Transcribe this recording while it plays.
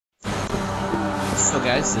So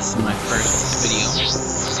guys, this is my first video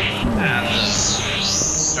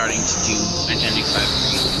starting to do Identity 5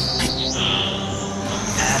 review.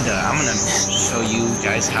 And I'm gonna show you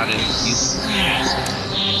guys how to use it.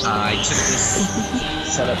 I took this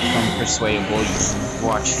setup from Photboy.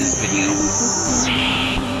 Watch his video.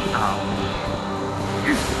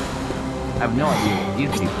 I have no idea what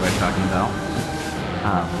these people are talking about.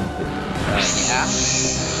 Yeah.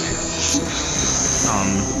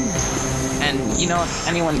 And you know, if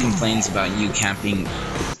anyone complains about you camping,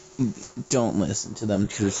 don't listen to them,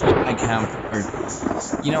 because I camp, or,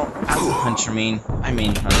 you know, as a hunter I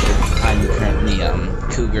main hunter. I'm currently,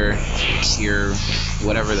 Cougar tier,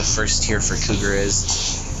 whatever the first tier for Cougar is.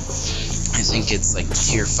 I think it's like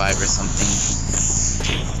tier 5 or something.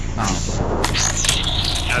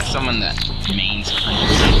 As someone that mains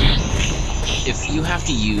hunters, if you have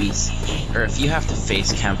to use, or if you have to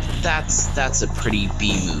face camp, that's a pretty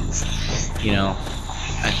B move, you know.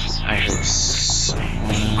 I heard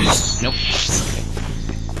someone. Nope. Okay.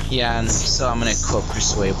 Yeah, and so I'm gonna quote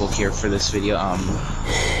Photboy here for this video.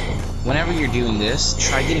 Whenever you're doing this,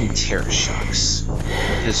 try getting terror shocks,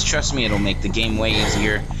 because trust me, it'll make the game way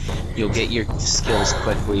easier. You'll get your skills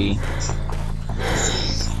quickly.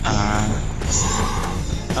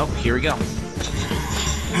 Oh, here we go.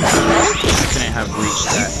 I couldn't have reached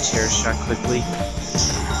that terror shock quickly,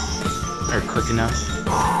 or quick enough.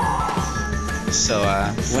 So,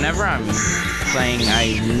 whenever I'm playing,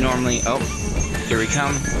 I normally, oh, here we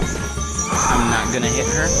come. I'm not gonna hit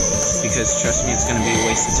her, because trust me, it's gonna be a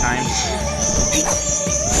waste of time.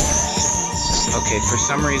 Okay, for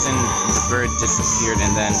some reason, the bird disappeared,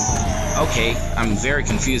 and then, okay, I'm very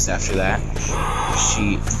confused after that.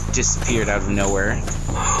 She disappeared out of nowhere.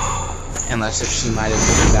 Unless if she might have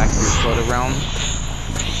been back through Photo Realm.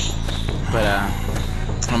 But,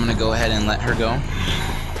 I'm gonna go ahead and let her go.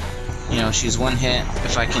 You know, she's one hit.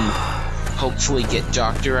 If I can hopefully get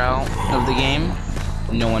Doctor out of the game,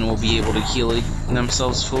 no one will be able to heal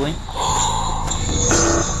themselves fully.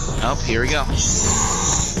 Oh, here we go.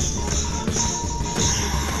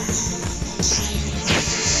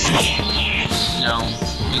 Now,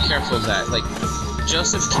 be careful of that. Like,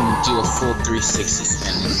 Joseph can do a full 360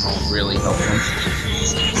 spin and it'll really help him.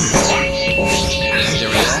 There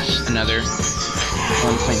we go. Another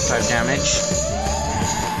 1.5 damage.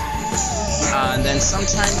 And then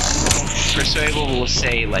sometimes Photboy will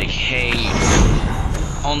say, like, hey,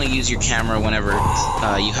 only use your camera whenever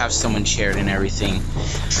you have someone shared and everything.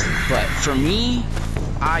 But for me,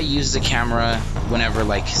 I use the camera whenever,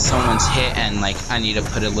 like, someone's hit and, like, I need to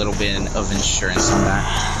put a little bit of insurance on that.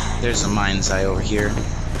 There's a mind's eye over here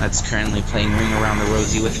that's currently playing Ring Around the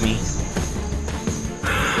Rosie with me.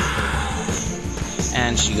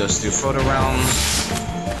 And she goes through Photo Realm.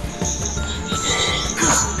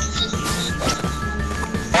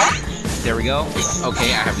 There we go.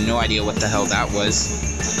 Okay, I have no idea what the hell that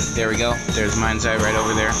was. There we go. There's mind's eye right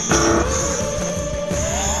over there.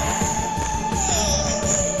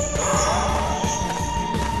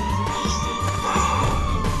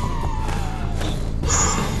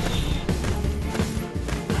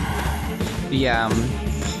 Yeah,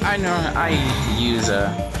 I know, I use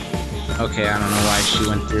okay, I don't know why she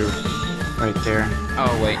went through right there.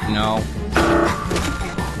 Oh, wait, no.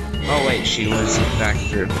 Oh, wait, she was back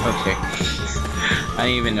through. Okay. I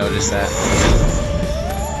didn't even notice that.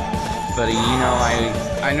 But, you know,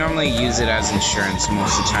 I normally use it as insurance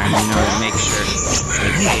most of the time, you know, to make sure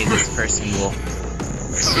that, hey, this person will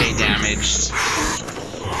stay damaged.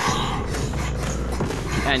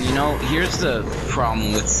 And, you know, here's the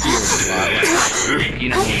problem with fields a lot. Like, you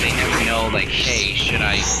know, they never know, like, hey, should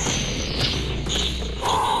I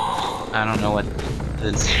don't know what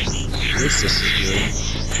this is doing.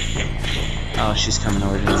 Oh, she's coming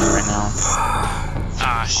over to me right now.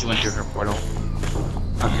 Ah, she went through her portal.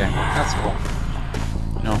 Okay, that's cool.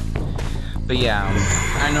 You know. But yeah,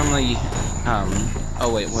 I normally,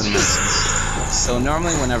 oh wait, what am I saying? So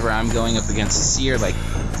normally whenever I'm going up against a seer, like,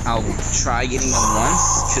 I'll try getting them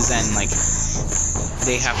once, because then, like,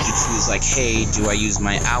 they have to choose, like, hey, do I use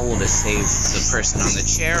my owl to save the person on the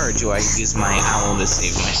chair, or do I use my owl to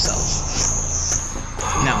save myself?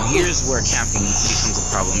 Now, here's where camping becomes a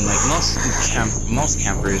problem. Like, most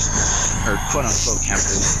campers, or quote-unquote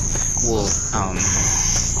campers, will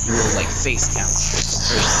like, face camp.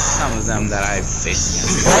 There's some of them that I've face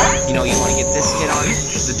camped. You know, you want to get this hit on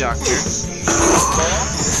the Doctor.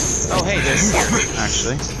 Oh, hey, there's here,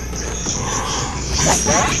 actually.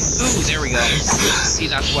 Ooh, there we go. See,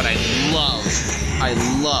 that's what I love. I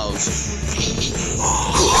love.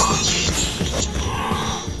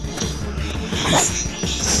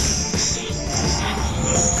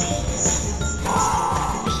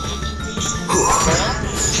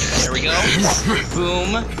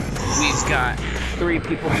 Boom. We've got 3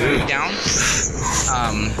 people burned down.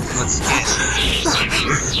 Let's get...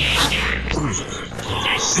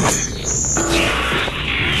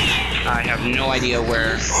 I have no idea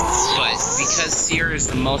where, but because Seer is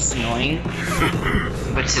the most annoying,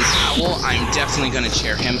 but his owl, I'm definitely going to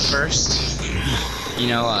chair him first. You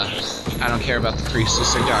know, I don't care about the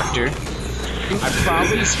priestess or doctor. I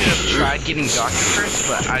probably should have tried getting doctor first,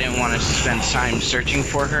 but I didn't want to spend time searching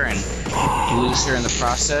for her and lose her in the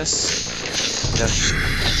process. I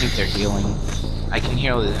think they're healing. I can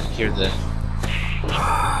hear the...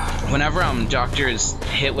 Whenever doctor is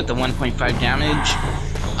hit with the 1.5 damage,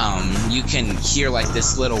 you can hear like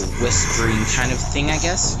this little whispering kind of thing, I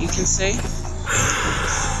guess you can say.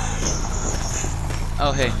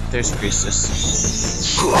 Oh hey, there's priestess.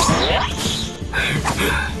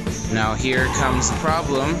 Now here comes the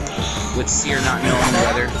problem with Seer not knowing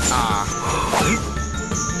whether...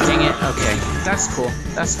 Dang it, okay. That's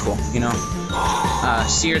cool, you know.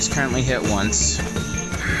 Seer's currently hit once.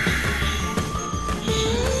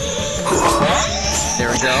 There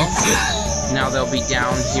we go. Now they'll be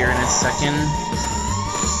down here in a second.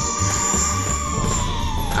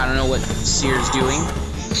 I don't know what Seer's doing.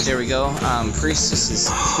 There we go. Priestess is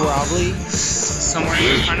probably somewhere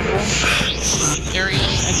in the carnival area,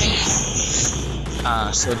 I think.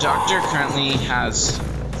 So Doctor currently has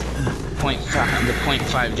the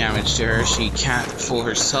 0.5 damage to her. She can't fool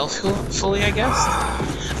herself fully, I guess.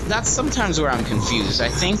 That's sometimes where I'm confused. I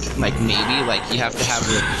think, like, maybe, like, you have to have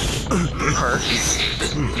the perk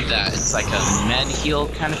that it's like a med heal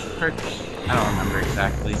kind of perk. I don't remember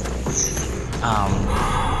exactly.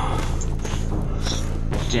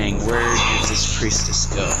 Dang, where did this priestess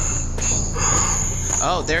go?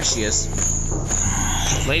 Oh, there she is.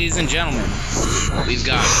 Ladies and gentlemen, we've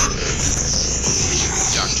got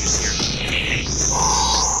doctors here.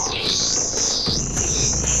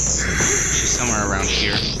 She's somewhere around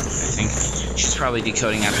here, I think. She's probably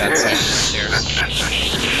decoding at that side right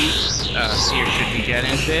there. Seer should be dead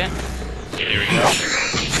in a bit. There we go.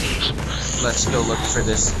 Let's go look for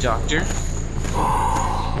this doctor.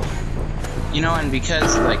 You know, and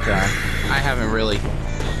because, like, I haven't really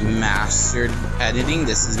mastered editing,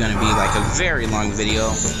 this is going to be, like, a very long video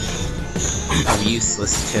of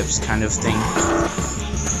useless tips kind of thing.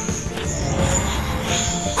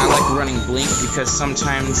 I like running Blink because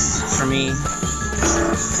sometimes, for me,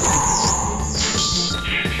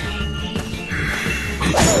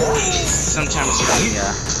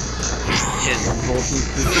 his bolting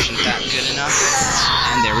boost isn't that good enough.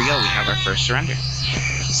 And there we go, we have our first surrender.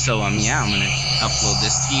 So, yeah, I'm gonna upload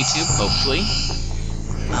this to YouTube, hopefully.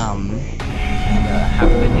 Have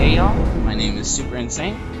a good day, y'all. My name is Super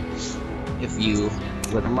Insane. If you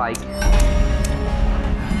would like,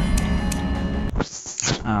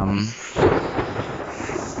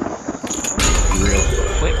 real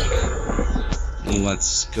quick,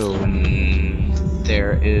 let's go, and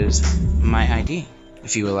there is my ID.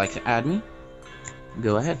 If you would like to add me,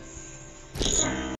 go ahead.